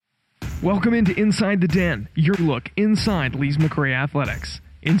Welcome into Inside the Den, your look inside Lees McRae Athletics.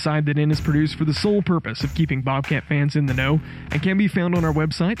 Inside the Den is produced for the sole purpose of keeping Bobcat fans in the know and can be found on our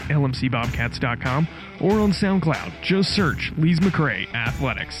website, lmcbobcats.com, or on SoundCloud. Just search Lees McRae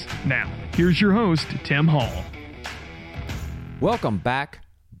Athletics. Now, here's your host, Tim Hall. Welcome back,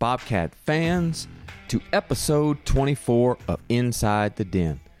 Bobcat fans, to episode 24 of Inside the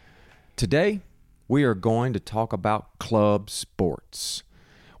Den. Today, we are going to talk about club sports.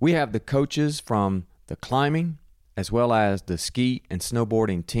 We have the coaches from the climbing as well as the ski and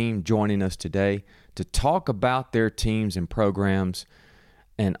snowboarding team joining us today to talk about their teams and programs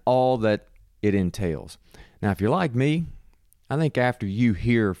and all that it entails. Now, if you're like me, I think after you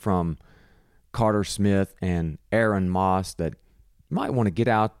hear from Carter Smith and Aaron Moss that you might want to get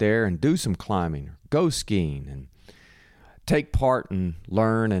out there and do some climbing, or go skiing, and take part and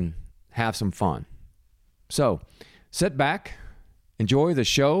learn and have some fun. So, sit back, enjoy the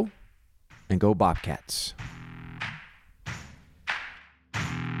show, and go Bobcats.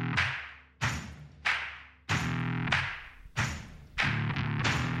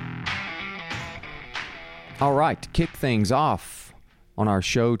 All right, to kick things off on our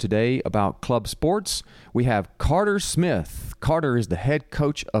show today about club sports, we have Carter Smith. Carter is the head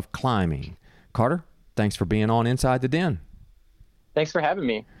coach of climbing. Carter, thanks for being on Inside the Den. Thanks for having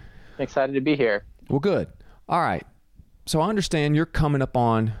me. I'm excited to be here. Well, good. All right. So I understand you're coming up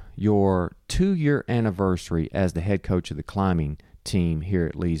on your 2-year anniversary as the head coach of the climbing team here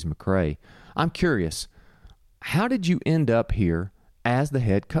at Lees McRae. I'm curious, how did you end up here as the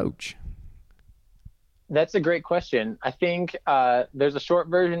head coach? That's a great question. I think there's a short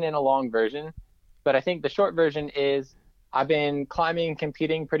version and a long version, but I think the short version is I've been climbing and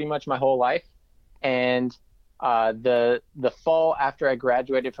competing pretty much my whole life. And the fall after I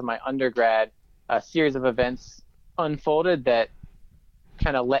graduated from my undergrad, a series of events unfolded that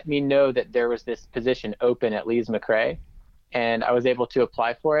kind of let me know that there was this position open at Lees McRae, and I was able to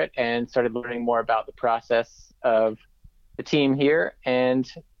apply for it and started learning more about the process of the team here and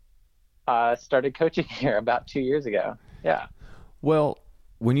started coaching here about 2 years ago. Yeah. Well,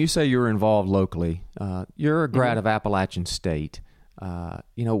 when you say you're involved locally, you're a grad of Appalachian State. I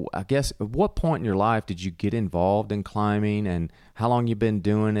guess at what point in your life did you get involved in climbing, and how long you been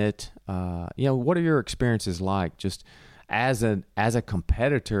doing it? What are your experiences like just as a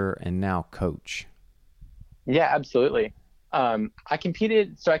competitor and now coach? Yeah, absolutely. I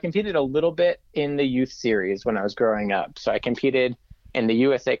competed a little bit in the youth series when I was growing up. So I competed in the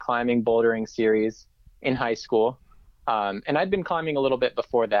USA Climbing Bouldering Series in high school. And I'd been climbing a little bit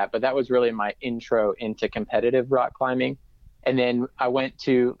before that, but that was really my intro into competitive rock climbing. And then I went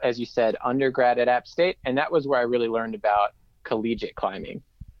to, as you said, undergrad at App State, and that was where I really learned about collegiate climbing.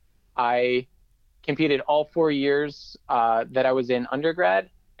 I competed all 4 years that I was in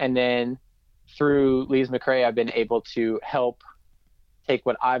undergrad, and then through Lees McRae, I've been able to help take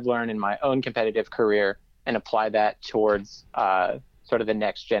what I've learned in my own competitive career and apply that towards sort of the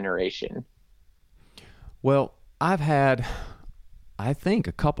next generation. Well, I've had, I think,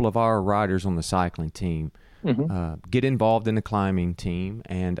 a couple of our riders on the cycling team get involved in the climbing team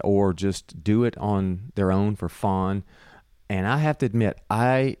or just do it on their own for fun. And I have to admit,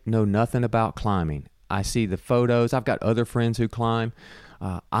 I know nothing about climbing. I see the photos. I've got other friends who climb.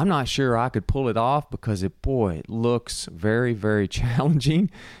 I'm not sure I could pull it off because it looks very, very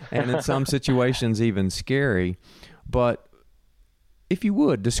challenging and in some situations even scary. But if you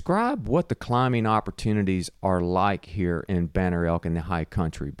would, describe what the climbing opportunities are like here in Banner Elk in the high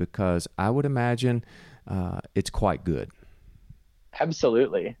country, because I would imagine it's quite good.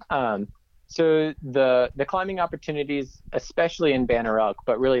 Absolutely. So the climbing opportunities, especially in Banner Elk,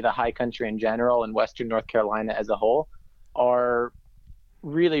 but really the high country in general and Western North Carolina as a whole, are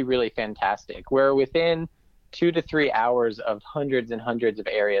really, really fantastic. We're within 2 to 3 hours of hundreds and hundreds of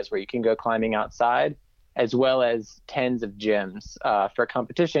areas where you can go climbing outside, as well as tens of gyms for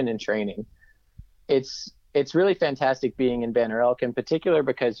competition and training. It's really fantastic being in Banner Elk in particular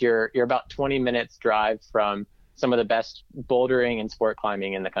because you're about 20 minutes drive from some of the best bouldering and sport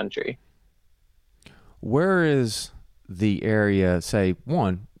climbing in the country. Where is the area, say,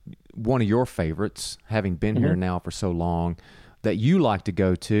 one of your favorites, having been here now for so long, that you like to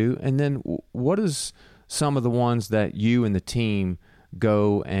go to? And then what is some of the ones that you and the team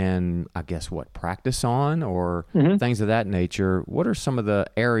go and, I guess, practice on or things of that nature? What are some of the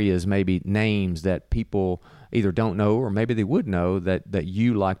areas, maybe names that people either don't know or maybe they would know that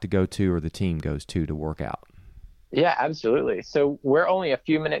you like to go to or the team goes to work out? Yeah, absolutely. So we're only a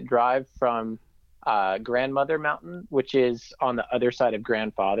few minute drive from Grandmother Mountain, which is on the other side of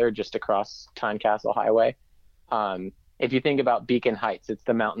Grandfather, just across Tynecastle Highway. if you think about Beacon Heights, it's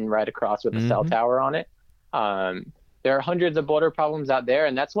the mountain right across with the cell tower on it. There are hundreds of boulder problems out there,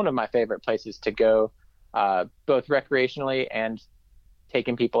 and that's one of my favorite places to go, both recreationally and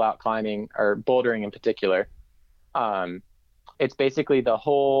taking people out climbing or bouldering in particular. It's basically the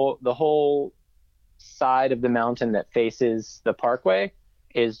whole side of the mountain that faces the parkway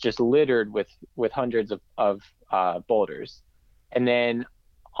is just littered with hundreds of boulders. And then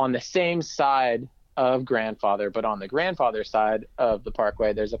on the same side of Grandfather, but on the Grandfather side of the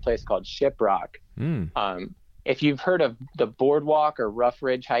parkway, there's a place called Shiprock. If you've heard of the boardwalk or rough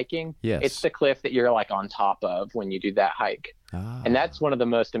ridge hiking, yes, it's the cliff that you're like on top of when you do that hike. And that's one of the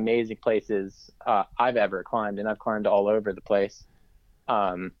most amazing places I've ever climbed, and I've climbed all over the place.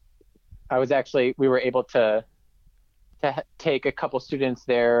 We were able to take a couple students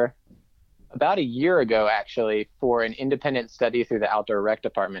there about a year ago, actually, for an independent study through the outdoor rec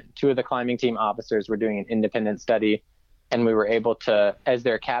department. 2 of the climbing team officers were doing an independent study, and we were able to, as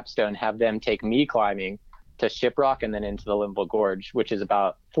their capstone, have them take me climbing to Shiprock and then into the Linville Gorge, which is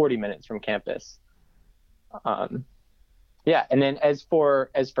about 40 minutes from campus. And then as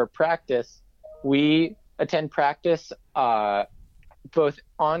for practice, we attend practice both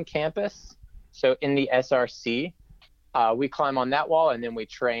on campus, so in the SRC. We climb on that wall, and then we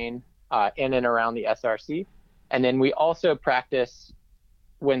train in and around the SRC. And then we also practice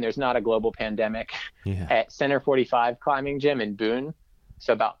when there's not a global pandemic at Center 45 Climbing Gym in Boone.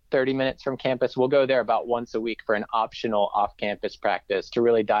 So about 30 minutes from campus. We'll go there about once a week for an optional off-campus practice to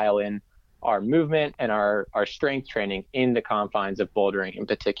really dial in our movement and our strength training in the confines of bouldering in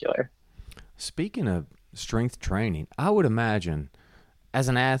particular. Speaking of strength training, I would imagine as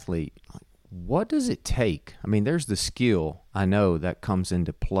an athlete, what does it take? I mean, there's the skill, I know, that comes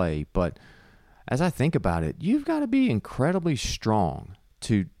into play, but as I think about it, you've got to be incredibly strong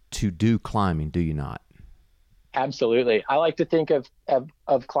to do climbing, do you not? Absolutely. I like to think of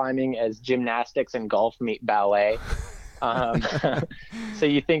climbing as gymnastics and golf meet ballet. So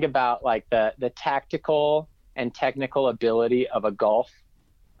you think about like the tactical and technical ability of a golf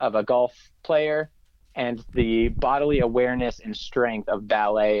player, and the bodily awareness and strength of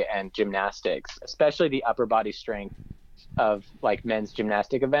ballet and gymnastics, especially the upper body strength of like men's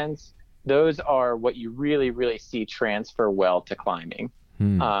gymnastic events. Those are what you really, really see transfer well to climbing.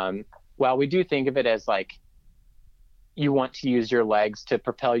 While we do think of it as like you want to use your legs to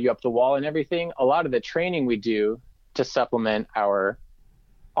propel you up the wall and everything, a lot of the training we do to supplement our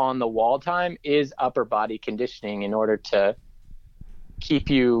on the wall time is upper body conditioning in order to keep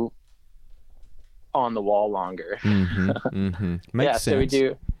you on the wall longer. Makes sense. So we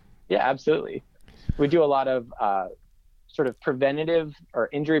do. Yeah, absolutely. We do a lot of sort of preventative or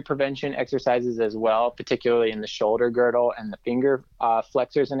injury prevention exercises as well, particularly in the shoulder girdle and the finger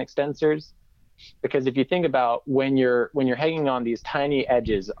flexors and extensors. Because if you think about when you're hanging on these tiny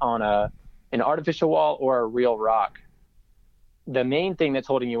edges on an artificial wall or a real rock, the main thing that's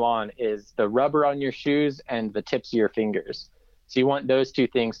holding you on is the rubber on your shoes and the tips of your fingers. So you want those 2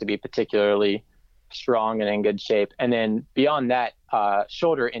 things to be particularly strong and in good shape. And then beyond that,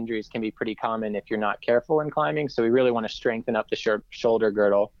 shoulder injuries can be pretty common if you're not careful in climbing. So we really want to strengthen up the shoulder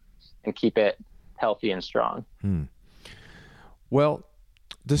girdle and keep it healthy and strong. Well,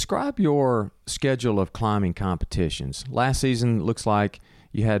 describe your schedule of climbing competitions. Last season looks like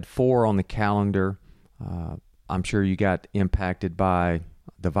you had 4 on the calendar. I'm sure you got impacted by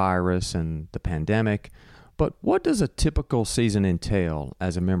the virus and the pandemic, but what does a typical season entail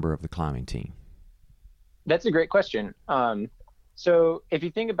as a member of the climbing team? That's a great question. So if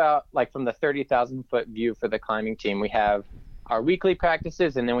you think about like from the 30,000 foot view for the climbing team, we have our weekly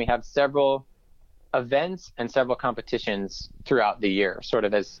practices, and then we have several events and several competitions throughout the year, sort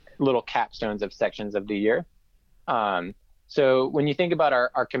of as little capstones of sections of the year. So when you think about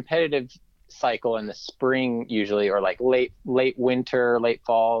our competitive cycle in the spring, usually, or like late winter, late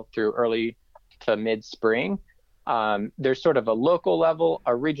fall through early to mid spring, there's sort of a local level,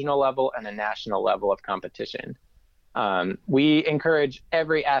 a regional level, and a national level of competition. We encourage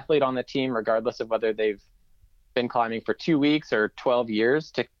every athlete on the team, regardless of whether they've been climbing for 2 weeks or 12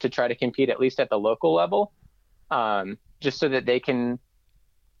 years, to try to compete at least at the local level, just so that they can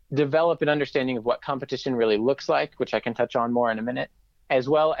develop an understanding of what competition really looks like, which I can touch on more in a minute, as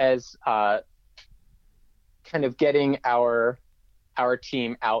well as kind of getting our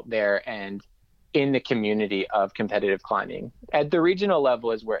team out there and in the community of competitive climbing. At the regional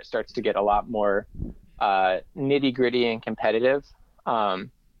level is where it starts to get a lot more nitty gritty and competitive.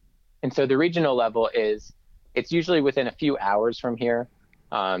 And so the regional level it's usually within a few hours from here.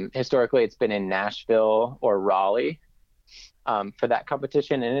 Historically, it's been in Nashville or Raleigh for that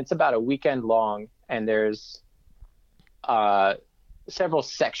competition, and it's about a weekend long, and there's several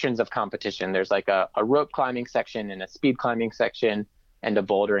sections of competition. There's like a rope climbing section and a speed climbing section and a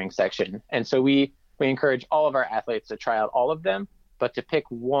bouldering section. And so we encourage all of our athletes to try out all of them, but to pick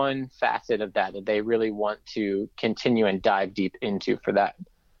one facet of that they really want to continue and dive deep into for that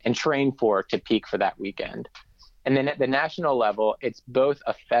and train for to peak for that weekend. And then at the national level, it's both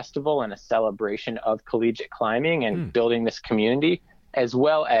a festival and a celebration of collegiate climbing and building this community, as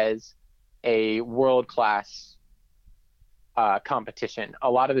well as a world-class competition. A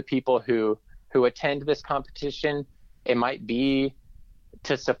lot of the people who attend this competition, it might be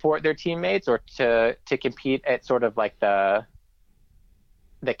to support their teammates or to compete at sort of like the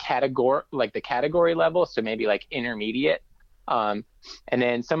category level, so maybe like intermediate. And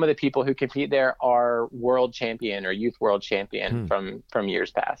then some of the people who compete there are world champion or youth world champion from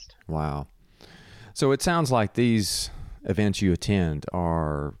years past. Wow. So it sounds like these events you attend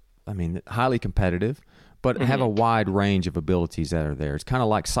are, highly competitive, but have a wide range of abilities that are there. It's kind of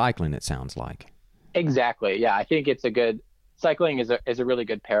like cycling, it sounds like. Exactly. Yeah, I think cycling is a really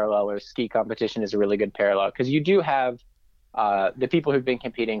good parallel, or ski competition is a really good parallel, because you do have the people who've been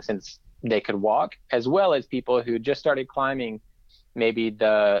competing since they could walk, as well as people who just started climbing maybe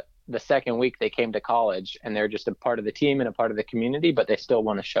the second week they came to college, and they're just a part of the team and a part of the community, but they still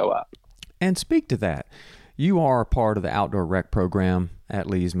want to show up. And speak to that. You are a part of the outdoor rec program at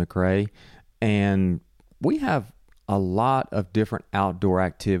Lees-McRae, and we have a lot of different outdoor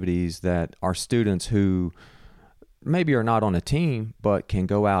activities that our students who maybe are not on a team but can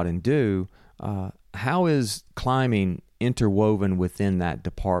go out and do. How is climbing interwoven within that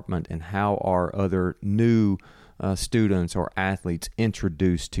department, and how are other new students or athletes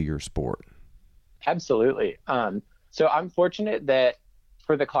introduced to your sport? Absolutely. So I'm fortunate that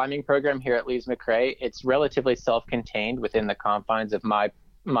for the climbing program here at Lees-McRae, it's relatively self-contained within the confines of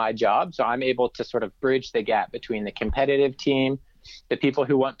my job. So I'm able to sort of bridge the gap between the competitive team, the people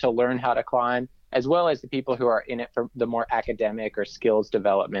who want to learn how to climb, as well as the people who are in it for the more academic or skills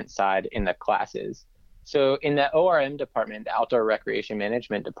development side in the classes. So in the ORM department, the Outdoor Recreation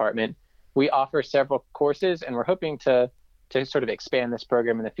Management department, we offer several courses, and we're hoping to sort of expand this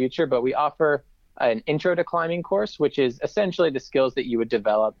program in the future, but we offer an intro to climbing course, which is essentially the skills that you would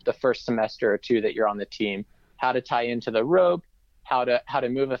develop the first semester or two that you're on the team, how to tie into the rope, how to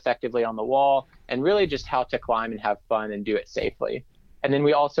move effectively on the wall, and really just how to climb and have fun and do it safely. And then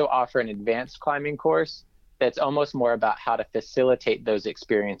we also offer an advanced climbing course that's almost more about how to facilitate those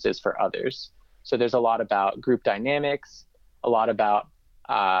experiences for others. So there's a lot about group dynamics, a lot about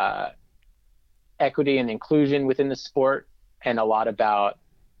equity and inclusion within the sport, and a lot about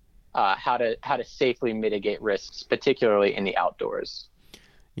how to safely mitigate risks, particularly in the outdoors.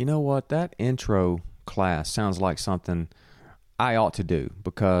 You know what? That intro class sounds like something I ought to do,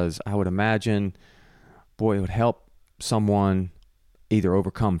 because I would imagine, boy, it would help someone either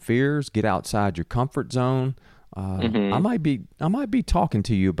overcome fears, get outside your comfort zone. I might be talking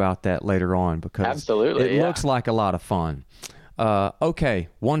to you about that later on, because absolutely, it looks like a lot of fun. Okay,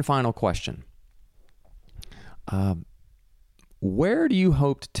 one final question. Where do you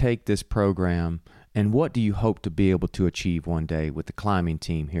hope to take this program, and what do you hope to be able to achieve one day with the climbing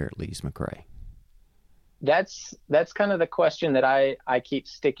team here at Lees-McRae? That's kind of the question that I keep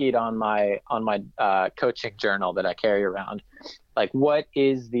stickied on my coaching journal that I carry around. Like, what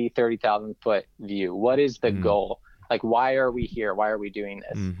is the 30,000 foot view? What is the goal? Like, why are we here? Why are we doing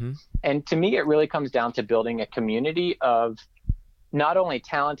this? And to me, it really comes down to building a community of not only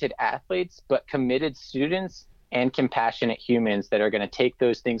talented athletes, but committed students and compassionate humans that are going to take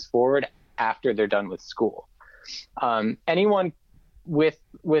those things forward after they're done with school. Anyone with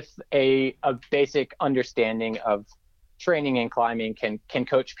a basic understanding of training and climbing can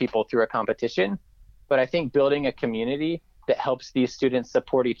coach people through a competition. But I think building a community that helps these students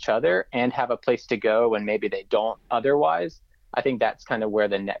support each other and have a place to go when maybe they don't otherwise, I think that's kind of where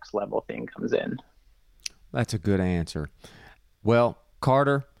the next level thing comes in. That's a good answer. Well,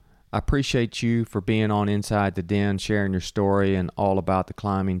 Carter, I appreciate you for being on Inside the Den, sharing your story and all about the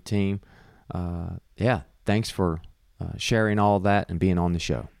climbing team. Thanks for sharing all that and being on the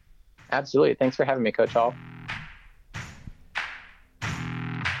show. Absolutely. Thanks for having me, Coach Hall.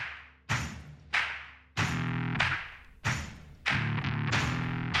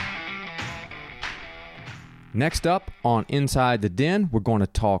 Next up on Inside the Den, we're going to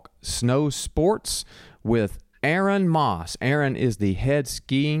talk snow sports with Aaron Moss. Aaron is the head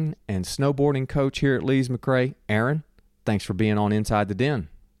skiing and snowboarding coach here at Lees-McRae. Aaron, thanks for being on Inside the Den.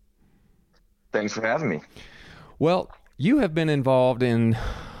 Thanks for having me. Well, you have been involved in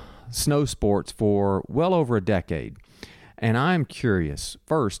snow sports for well over a decade, and I'm curious,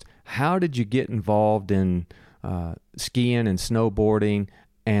 first, how did you get involved in skiing and snowboarding.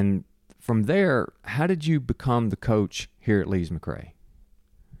 And from there, how did you become the coach here at Lees-McRae?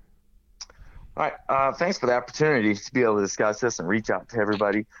 All right. Thanks for the opportunity to be able to discuss this and reach out to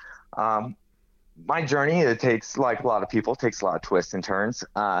everybody. My journey, it takes, like a lot of people, takes a lot of twists and turns.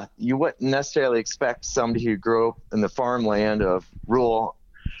 You wouldn't necessarily expect somebody who grew up in the farmland of rural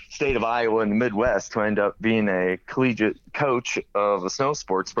state of Iowa in the Midwest to end up being a collegiate coach of a snow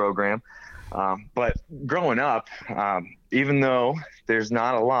sports program. But growing up, even though there's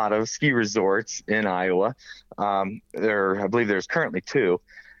not a lot of ski resorts in Iowa, I believe there's currently 2.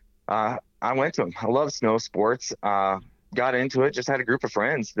 I went to them. I love snow sports. Got into it. Just had a group of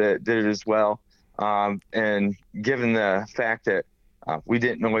friends that did it as well. And given the fact that we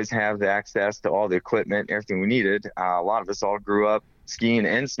didn't always have the access to all the equipment, everything we needed, a lot of us all grew up skiing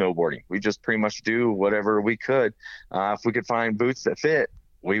and snowboarding. We just pretty much do whatever we could. If we could find boots that fit,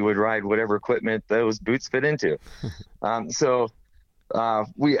 we would ride whatever equipment those boots fit into.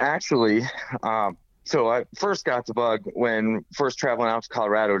 We actually, so I first got the bug when first traveling out to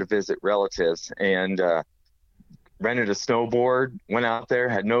Colorado to visit relatives, and rented a snowboard, went out there,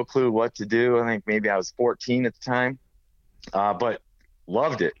 had no clue what to do. I think maybe I was 14 at the time, but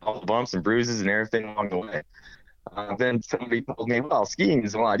loved it, all the bumps and bruises and everything along the way. Then somebody told me, well, skiing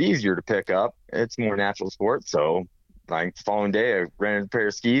is a lot easier to pick up. It's a more natural sport. So like the following day, I rented a pair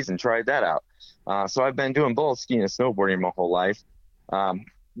of skis and tried that out. So I've been doing both skiing and snowboarding my whole life.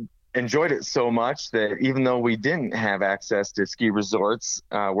 Enjoyed it so much that even though we didn't have access to ski resorts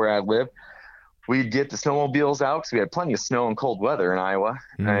where I lived, we'd get the snowmobiles out because we had plenty of snow and cold weather in Iowa,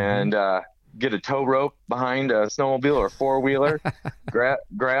 and get a tow rope behind a snowmobile or 4-wheeler,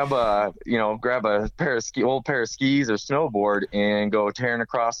 grab a old pair of skis or snowboard and go tearing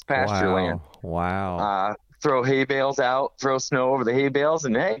across pasture land. Wow. Throw hay bales out, throw snow over the hay bales,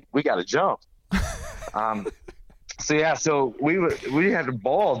 and hey, we got to jump. So we had a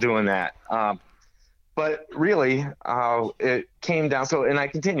ball doing that. But really, it came down. So, and I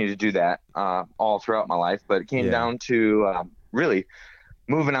continue to do that all throughout my life. But it came down to really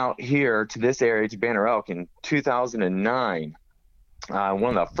moving out here to this area, to Banner Elk, in 2009.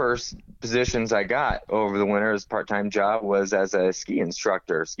 One of the first positions I got over the winter as a part-time job was as a ski and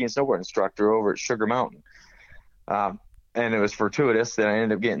snowboard instructor over at Sugar Mountain. And it was fortuitous that I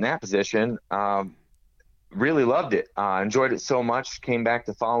ended up getting that position. Really loved it. Enjoyed it so much. Came back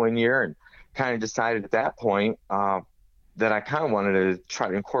the following year and kind of decided at that point that I kind of wanted to try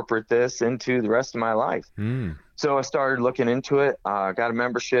to incorporate this into the rest of my life. So I started looking into it, got a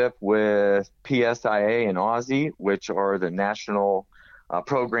membership with PSIA and Aussie, which are the national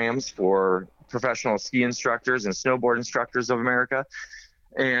programs for professional ski instructors and snowboard instructors of America,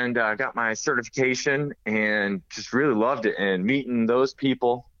 and got my certification and just really loved it. And meeting those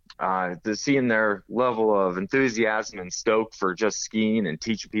people, seeing their level of enthusiasm and stoke for just skiing and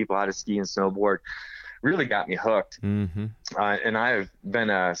teaching people how to ski and snowboard really got me hooked. And I've been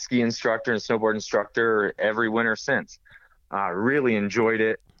a ski instructor and snowboard instructor every winter since. Really enjoyed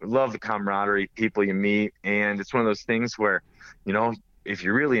it. Love the camaraderie, people you meet. And it's one of those things where, if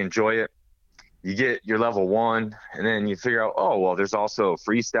you really enjoy it, you get your level 1, and then you figure out, oh, well, there's also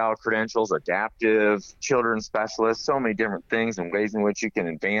freestyle credentials, adaptive, children's specialists, so many different things and ways in which you can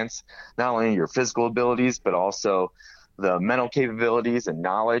advance not only your physical abilities, but also the mental capabilities and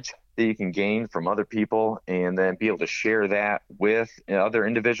knowledge that you can gain from other people, and then be able to share that with other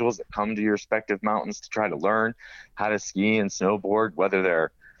individuals that come to your respective mountains to try to learn how to ski and snowboard, whether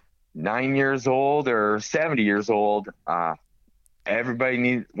they're 9 years old or 70 years old.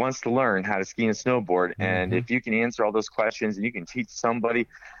 Everybody wants to learn how to ski and snowboard. And if you can answer all those questions and you can teach somebody,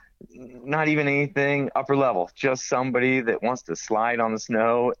 not even anything upper level, just somebody that wants to slide on the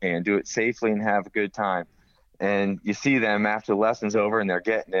snow and do it safely and have a good time. And you see them after the lesson's over and they're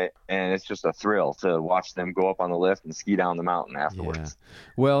getting it, and it's just a thrill to watch them go up on the lift and ski down the mountain afterwards.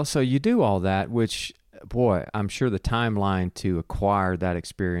 Well, so you do all that, which, boy, I'm sure the timeline to acquire that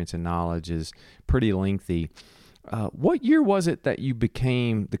experience and knowledge is pretty lengthy. What year was it that you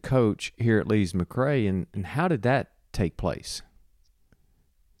became the coach here at Lees-McRae, and how did that take place?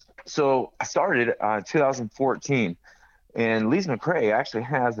 So I started 2014, and Lees-McRae actually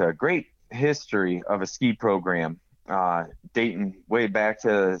has a great history of a ski program dating way back to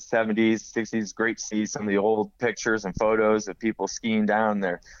the 70s, 60s. Great to see some of the old pictures and photos of people skiing down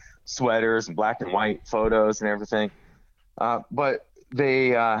their sweaters and black and white photos and everything. But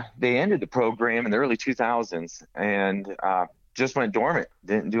they ended the program in the early 2000s and just went dormant,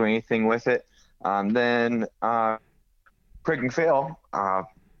 didn't do anything with it. Then Craig McPhail,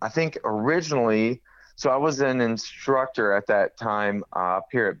 I think originally So I was an instructor at that time up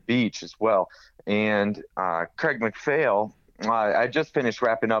here at Beach as well. And Craig McPhail, I just finished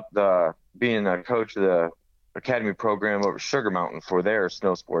wrapping up being a coach of the academy program over Sugar Mountain for their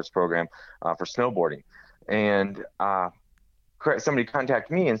snow sports program for snowboarding. And somebody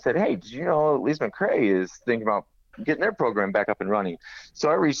contacted me and said, hey, did you know Lees McRae is thinking about getting their program back up and running? So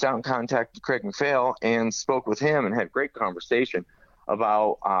I reached out and contacted Craig McPhail and spoke with him and had a great conversation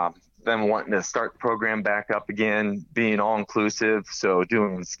about them wanting to start the program back up again, being all inclusive. So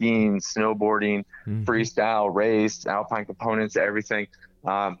doing skiing, snowboarding, freestyle, race, alpine components, everything.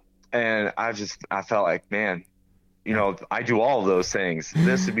 And I felt like, man, you know, I do all of those things.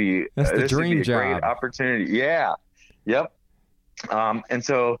 This would be the dream job. Great opportunity. Yeah. Yep. And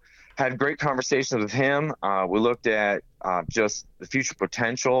so had great conversations with him. We looked at just the future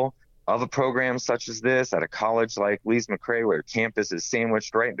potential of a program such as this at a college like Lees McRae, where campus is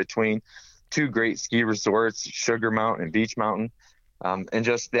sandwiched right between two great ski resorts, Sugar Mountain and Beach Mountain. And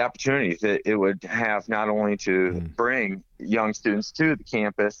just the opportunity that it would have not only to bring young students to the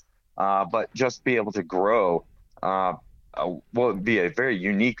campus, but just be able to grow what would be a very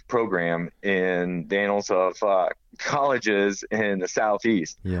unique program in the annals of colleges in the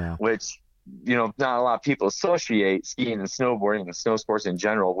Southeast, which, you know, not a lot of people associate skiing and snowboarding and snow sports in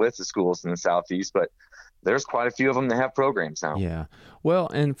general with the schools in the Southeast, but there's quite a few of them that have programs now. Yeah. Well,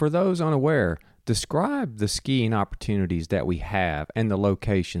 and for those unaware, describe the skiing opportunities that we have and the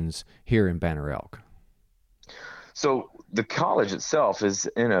locations here in Banner Elk. So the college itself is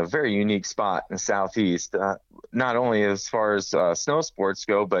in a very unique spot in the Southeast, not only as far as snow sports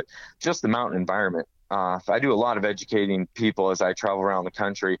go, but just the mountain environment. I do a lot of educating people as I travel around the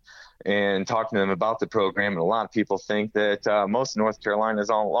country and talking to them about the program. And a lot of people think that most of North Carolina is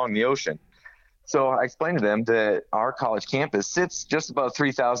all along the ocean. So I explained to them that our college campus sits just about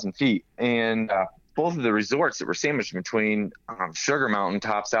 3,000 feet. And both of the resorts that were sandwiched between Sugar Mountain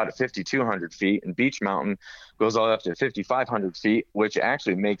tops out at 5,200 feet and Beach Mountain goes all the way up to 5,500 feet, which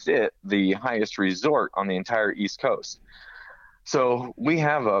actually makes it the highest resort on the entire East Coast. So we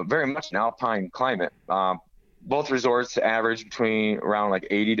have a very much an alpine climate. Both resorts average between around like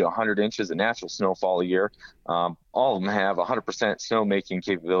 80 to 100 inches of natural snowfall a year. All of them have 100% snowmaking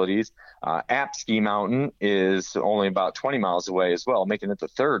capabilities. App Ski Mountain is only about 20 miles away as well, making it the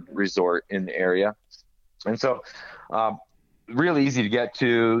third resort in the area. And so really easy to get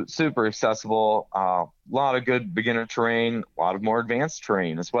to, super accessible, a lot of good beginner terrain, a lot of more advanced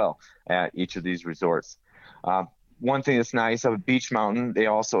terrain as well at each of these resorts. One thing that's nice of Beach Mountain, they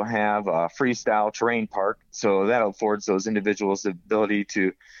also have a freestyle terrain park. So that affords those individuals the ability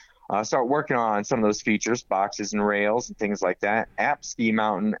to start working on some of those features, boxes and rails and things like that. App Ski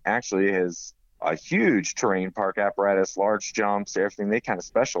Mountain actually has a huge terrain park apparatus, large jumps, everything. They kind of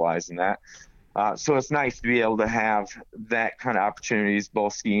specialize in that. So it's nice to be able to have that kind of opportunities,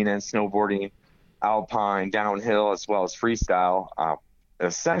 both skiing and snowboarding, alpine, downhill, as well as freestyle,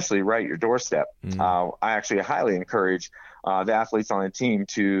 essentially right at your doorstep. I actually highly encourage the athletes on the team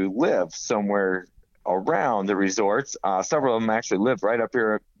to live somewhere around the resorts. Several of them actually live right up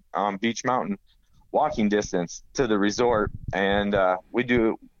here on Beach Mountain, walking distance to the resort. And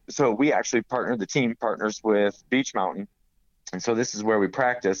we actually the team partners with Beach Mountain. And so this is where we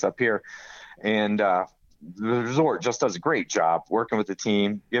practice up here. And the resort just does a great job working with the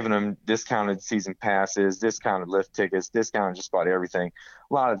team, giving them discounted season passes, discounted lift tickets, discounted just about everything.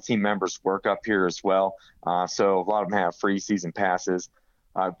 A lot of the team members work up here as well. So a lot of them have free season passes.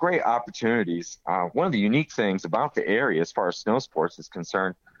 Great opportunities. One of the unique things about the area as far as snow sports is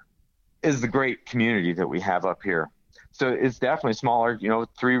concerned is the great community that we have up here. So it's definitely smaller,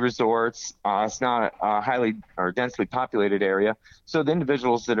 3 resorts. It's not a highly or densely populated area. So the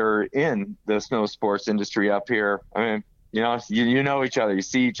individuals that are in the snow sports industry up here, I mean, you know each other. You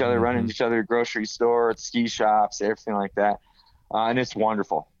see each other, run into each other at grocery store, at ski shops, everything like that. And it's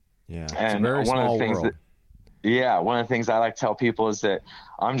wonderful. Yeah, it's and a very small world. One of the things I like to tell people is that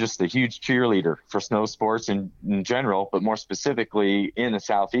I'm just a huge cheerleader for snow sports in general, but more specifically in the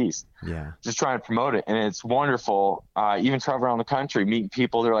Southeast. Yeah. Just trying to promote it. And it's wonderful. Even travel around the country, meeting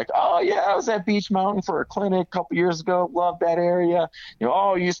people. They're like, oh, yeah, I was at Beach Mountain for a clinic a couple years ago. Loved that area.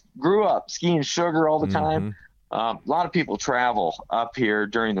 You grew up skiing Sugar all the time. A lot of people travel up here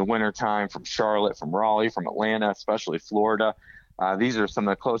during the winter time from Charlotte, from Raleigh, from Atlanta, especially Florida. These are some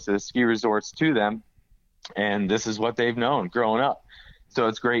of the closest ski resorts to them. And this is what they've known growing up. So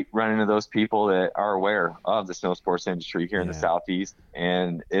it's great running into those people that are aware of the snow sports industry here in the Southeast.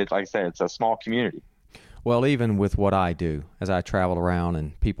 And like I said, it's a small community. Well, even with what I do, as I travel around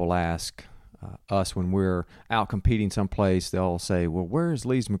and people ask us when we're out competing someplace, they'll say, well, where's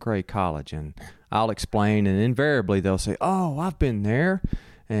Lees McRae College? And I'll explain, and invariably they'll say, oh, I've been there,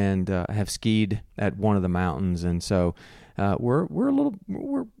 and have skied at one of the mountains. And so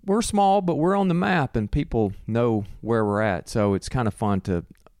we're small, but we're on the map, and people know where we're at. So it's kind of fun to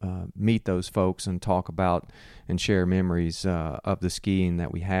meet those folks and talk about and share memories of the skiing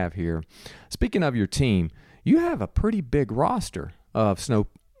that we have here. Speaking of your team, you have a pretty big roster of snow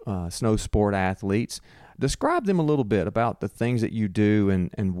sport athletes. Describe them a little bit about the things that you do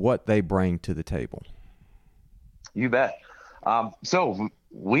and what they bring to the table. You bet. So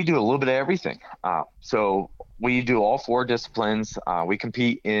we do a little bit of everything. So we do all 4 disciplines. We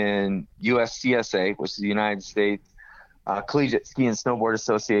compete in USCSA, which is the United States Collegiate Ski and Snowboard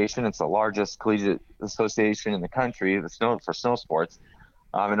Association. It's the largest collegiate association in the country for snow sports.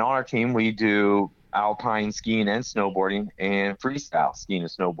 And on our team, we do alpine skiing and snowboarding and freestyle skiing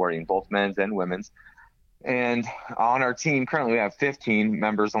and snowboarding, both men's and women's. And on our team, currently we have 15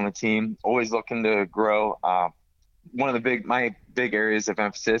 members on the team, always looking to grow. One of my big areas of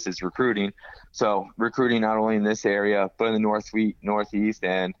emphasis is recruiting. So recruiting not only in this area, but in the Northeast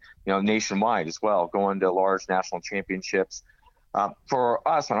and, nationwide as well, going to large national championships. For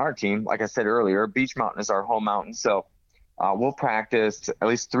us on our team, like I said earlier, Beech Mountain is our home mountain. So we'll practice at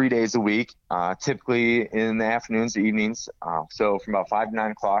least 3 days a week, typically in the afternoons or evenings. So from about 5 to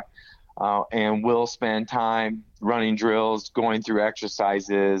 9 o'clock. And we'll spend time running drills, going through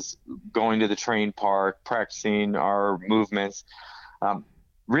exercises, going to the train park, practicing our movements.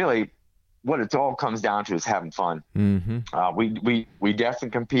 Really, what it all comes down to is having fun. Mm-hmm. We definitely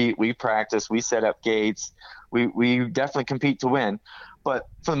compete. We practice. We set up gates. We definitely compete to win. But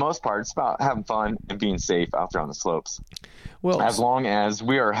for the most part, it's about having fun and being safe out there on the slopes. Well, as long as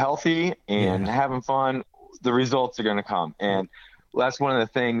we are healthy and having fun, the results are going to come. And that's one of the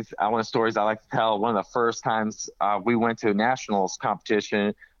things, one of the stories I like to tell. One of the first times we went to a nationals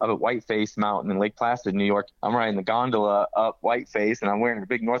competition up at Whiteface Mountain in Lake Placid, New York. I'm riding the gondola up Whiteface, and I'm wearing a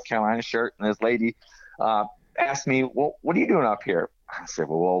big North Carolina shirt. And this lady asked me, well, what are you doing up here? I said,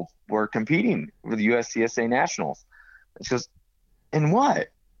 well, we're competing for the USCSA Nationals. And she goes, in what?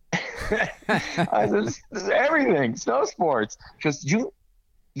 I said, this is everything, snow sports. She goes, you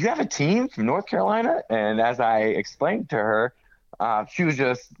have a team from North Carolina? And as I explained to her, she was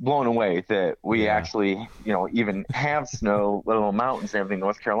just blown away that we actually, even have snow, let alone mountains and everything in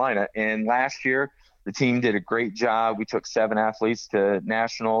North Carolina. And last year, the team did a great job. We took 7 athletes to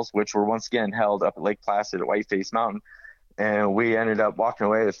nationals, which were once again held up at Lake Placid at Whiteface Mountain. And we ended up walking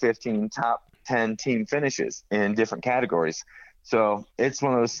away with 15 top 10 team finishes in different categories. So it's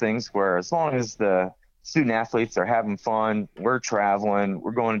one of those things where as long as the student athletes are having fun, we're traveling,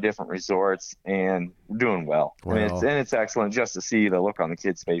 we're going to different resorts, and we're doing well. Wow. And it's excellent just to see the look on the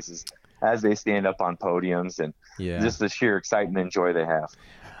kids' faces as they stand up on podiums and just the sheer excitement and joy they have.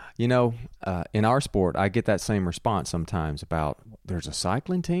 In our sport, I get that same response sometimes about there's a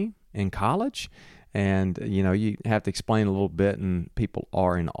cycling team in college, and you have to explain a little bit, and people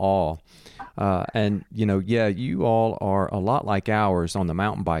are in awe. You all are a lot like ours on the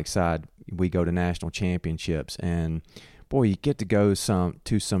mountain bike side. We go to national championships, and boy, you get to go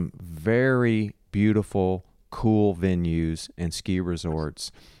to some very beautiful, cool venues and ski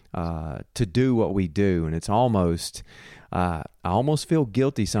resorts to do what we do. And it's almost, I almost feel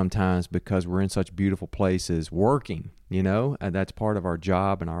guilty sometimes because we're in such beautiful places working, and that's part of our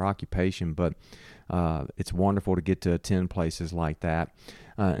job and our occupation. But it's wonderful to get to attend places like that.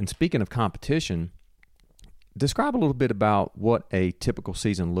 And speaking of competition, describe a little bit about what a typical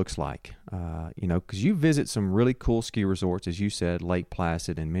season looks like, because you visit some really cool ski resorts, as you said, Lake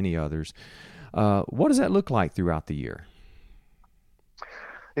Placid and many others. What does that look like throughout the year?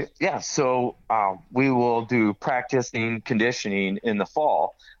 Yeah, so we will do practicing, conditioning in the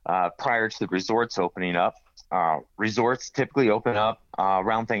fall prior to the resorts opening up. Resorts typically open up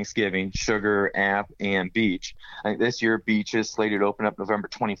around Thanksgiving, Sugar, App, and Beech. I think this year Beech is slated to open up November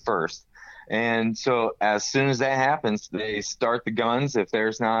 21st. And so as soon as that happens, they start the guns if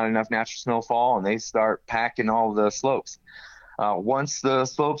there's not enough natural snowfall, and they start packing all the slopes. Once the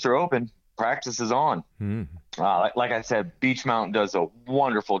slopes are open, practice is on. Like I said, Beech Mountain does a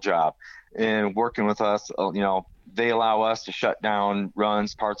wonderful job in working with us. They allow us to shut down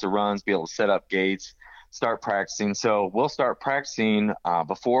parts of runs, be able to set up gates, start practicing. So we'll start practicing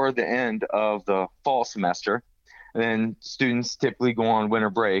before the end of the fall semester. And then students typically go on winter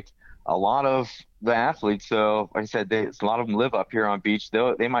break. A lot of the athletes, so like I said, a lot of them live up here on Beech.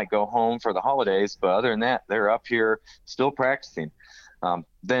 They might go home for the holidays, but other than that, they're up here still practicing.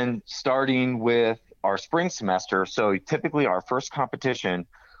 Then starting with our spring semester, so typically our first competition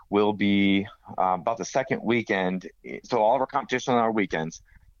will be about the second weekend. So all of our competition on our weekends,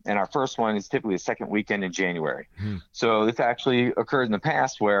 and our first one is typically the second weekend in January. So this actually occurred in the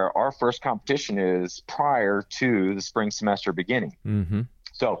past where our first competition is prior to the spring semester beginning.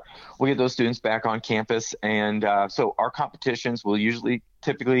 So we'll get those students back on campus. And so our competitions will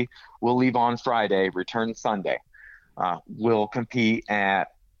typically we'll leave on Friday, return Sunday. We'll compete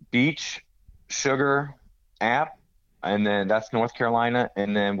at Beach, Sugar, App, and then that's North Carolina.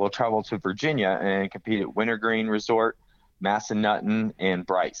 And then we'll travel to Virginia and compete at Wintergreen Resort, Massanutten, and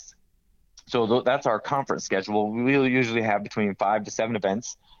Bryce. So that's our conference schedule. We'll usually have between 5 to 7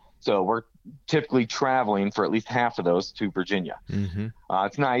 events. So we're typically traveling for at least half of those to Virginia.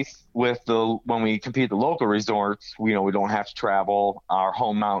 It's nice when we compete at the local resorts, we don't have to travel. Our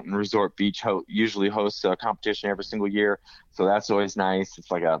home mountain resort Beach usually hosts a competition every single year. So that's always nice. It's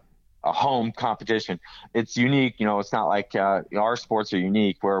like a home competition. It's unique. It's not like our sports are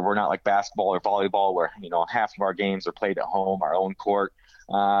unique where we're not like basketball or volleyball where, half of our games are played at home, our own court.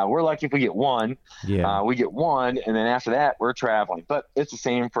 We're lucky if we get one. We get one, and then after that, we're traveling. But it's the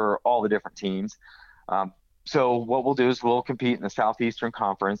same for all the different teams. So what we'll do is we'll compete in the Southeastern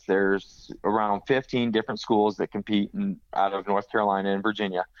Conference. There's around 15 different schools that compete out of North Carolina and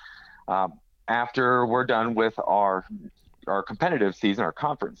Virginia. After we're done with our competitive season, our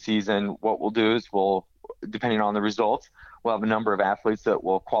conference season, what we'll do is depending on the results, we'll have a number of athletes that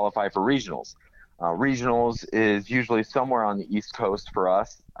will qualify for regionals. Regionals is usually somewhere on the East Coast for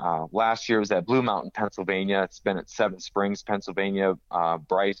us. Last year was at Blue Mountain, Pennsylvania. It's been at Seven Springs, Pennsylvania,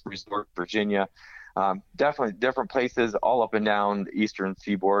 Bryce Resort, Virginia. Definitely different places all up and down the Eastern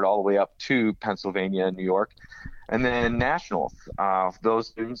Seaboard, all the way up to Pennsylvania and New York. And then nationals. Those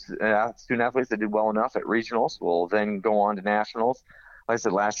student athletes that did well enough at regionals will then go on to nationals. Like I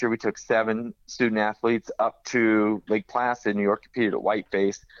said, last year we took 7 student athletes up to Lake Placid, New York, competed at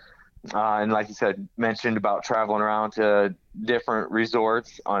Whiteface. And like you said, mentioned about traveling around to different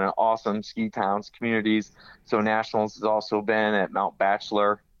resorts on an awesome ski towns, communities. So nationals has also been at Mount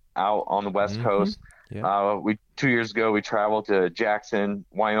Bachelor out on the West Coast. 2 years ago, we traveled to Jackson,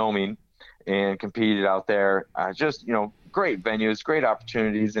 Wyoming, and competed out there. Just, great venues, great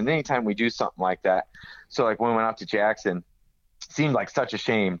opportunities. And anytime we do something like that, so like when we went out to Jackson, seemed like such a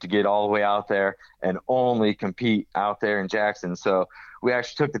shame to get all the way out there and only compete out there in Jackson. So we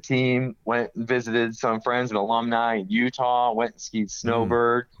actually took the team, went and visited some friends and alumni in Utah, went and skied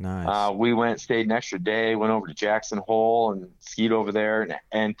snowbird. Nice. We stayed an extra day, went over to Jackson Hole and skied over there.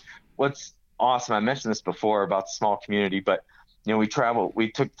 And what's awesome, I mentioned this before about the small community, but we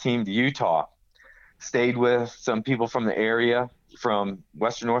took the team to Utah, stayed with some people from the area, from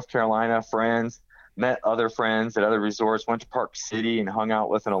Western North Carolina, friends, met other friends at other resorts, went to Park City and hung out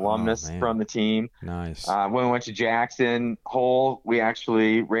with an alumnus from the team. Nice. When we went to Jackson Hole, we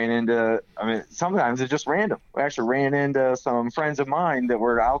actually ran into, sometimes it's just random. We actually ran into some friends of mine that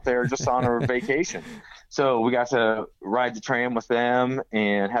were out there just on a vacation. So we got to ride the tram with them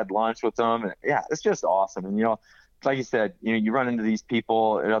and had lunch with them. And yeah, it's just awesome. And, like you said, you run into these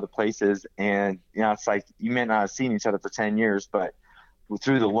people at other places and, it's like you may not have seen each other for 10 years, but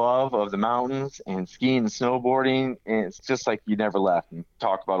through the love of the mountains and skiing and snowboarding, and it's just like you never left and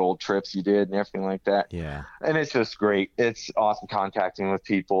talk about old trips you did and everything like that. Yeah. And it's just great. It's awesome contacting with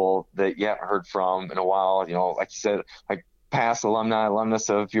people that you haven't heard from in a while, like you said, like past alumnus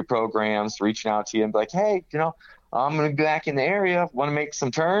of your programs, reaching out to you and be like, hey, I'm going to be back in the area. Want to make some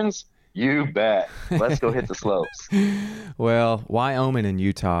turns? You bet. Let's go hit the slopes. Well, Wyoming and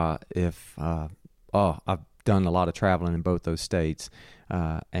Utah, I've done a lot of traveling in both those states,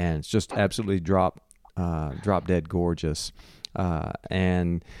 and it's just absolutely drop dead gorgeous.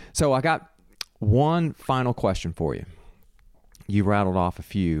 And so I got one final question for you. You rattled off a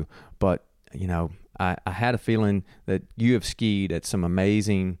few, but I had a feeling that you have skied at some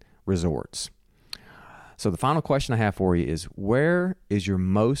amazing resorts. So the final question I have for you is, where is your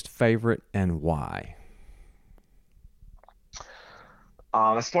most favorite and why?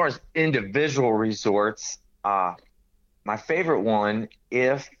 As far as individual resorts, my favorite one,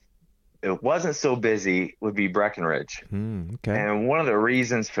 if it wasn't so busy, would be Breckenridge. Okay. And one of the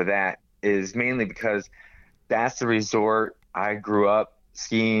reasons for that is mainly because that's the resort I grew up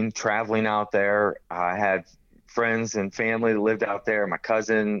skiing, traveling out there. I had friends and family that lived out there. My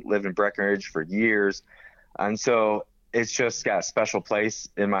cousin lived in Breckenridge for years. And so it's just got a special place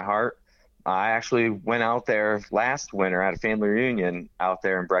in my heart. I actually went out there last winter at a family reunion out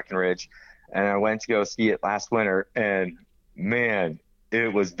there in Breckenridge, and I went to go ski it last winter, and man,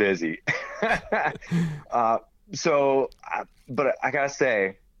 it was busy. But I gotta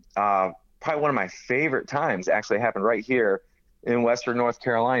say, probably one of my favorite times actually happened right here in Western North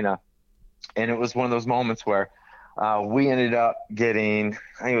Carolina. And it was one of those moments where we ended up getting,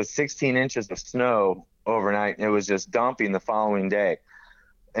 I think it was 16 inches of snow overnight. It was just dumping the following day.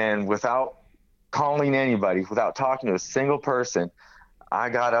 And without calling anybody, without talking to a single person, I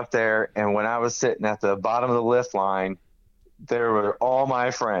got up there, and when I was sitting at the bottom of the lift line, there were all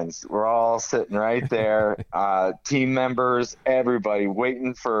my friends. We're all sitting right there, team members, everybody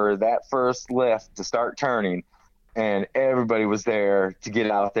waiting for that first lift to start turning. And everybody was there to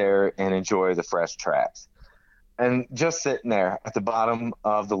get out there and enjoy the fresh tracks. And just sitting there at the bottom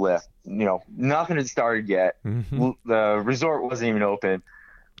of the lift, nothing had started yet. Mm-hmm. The resort wasn't even open.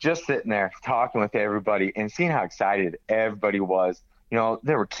 Just sitting there talking with everybody and seeing how excited everybody was.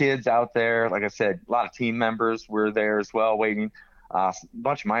 There were kids out there. Like I said, a lot of team members were there as well, waiting. A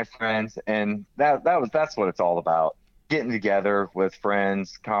bunch of my friends, and that's what it's all about: getting together with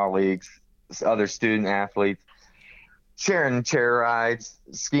friends, colleagues, other student athletes, sharing chair rides,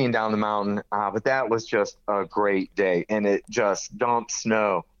 skiing down the mountain. But that was just a great day, and it just dumped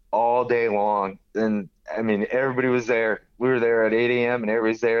snow all day long. And I mean, everybody was there. We were there at 8 a.m. and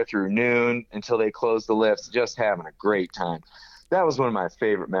everybody's there through noon until they closed the lifts, just having a great time. That was one of my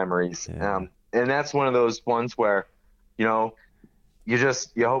favorite memories. Yeah. And that's one of those ones where, you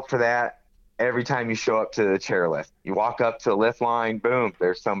hope for that every time you show up to the chairlift. You walk up to the lift line, boom,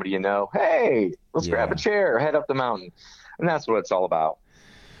 there's somebody hey, let's grab a chair, head up the mountain. And that's what it's all about.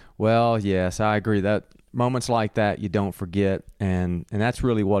 Well, yes, I agree. That moments like that you don't forget, and that's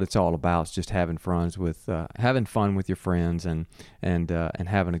really what it's all about. It's just having fun with your friends and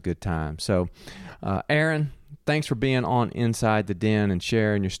having a good time. So, Aaron, thanks for being on Inside the Den and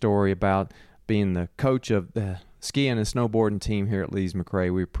sharing your story about being the coach of the skiing and snowboarding team here at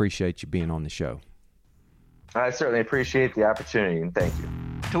Lees-McRae. We appreciate you being on the show. I certainly appreciate the opportunity, and thank you.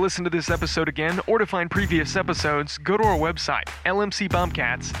 To listen to this episode again or to find previous episodes, go to our website,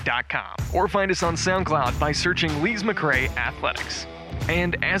 lmcbobcats.com, or find us on SoundCloud by searching Lees-McRae Athletics.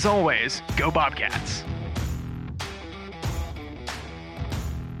 And as always, go Bobcats!